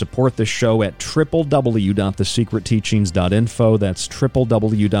to support the show at www.thesecretteachings.info. That's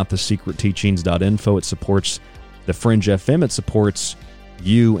www.thesecretteachings.info. It supports the Fringe FM, it supports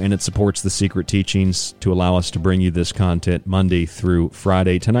you, and it supports the Secret Teachings to allow us to bring you this content Monday through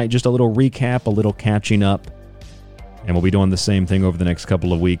Friday. Tonight, just a little recap, a little catching up, and we'll be doing the same thing over the next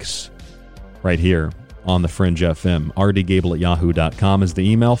couple of weeks right here on the Fringe FM. rdgable@yahoo.com is the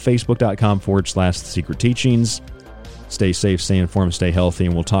email. Facebook.com/The Secret Teachings. Stay safe, stay informed, stay healthy,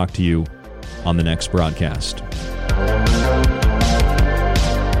 and we'll talk to you on the next broadcast.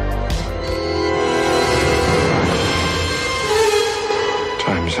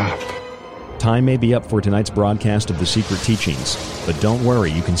 Time's up. Time may be up for tonight's broadcast of The Secret Teachings, but don't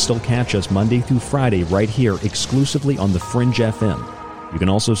worry, you can still catch us Monday through Friday right here exclusively on the Fringe FM. You can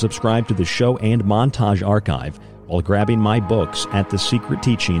also subscribe to the show and montage archive while grabbing my books at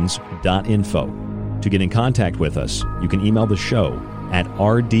thesecretteachings.info. To get in contact with us, you can email the show at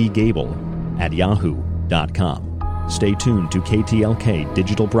rdgable@yahoo.com. Stay tuned to KTLK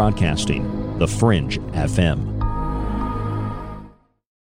Digital Broadcasting, The Fringe FM.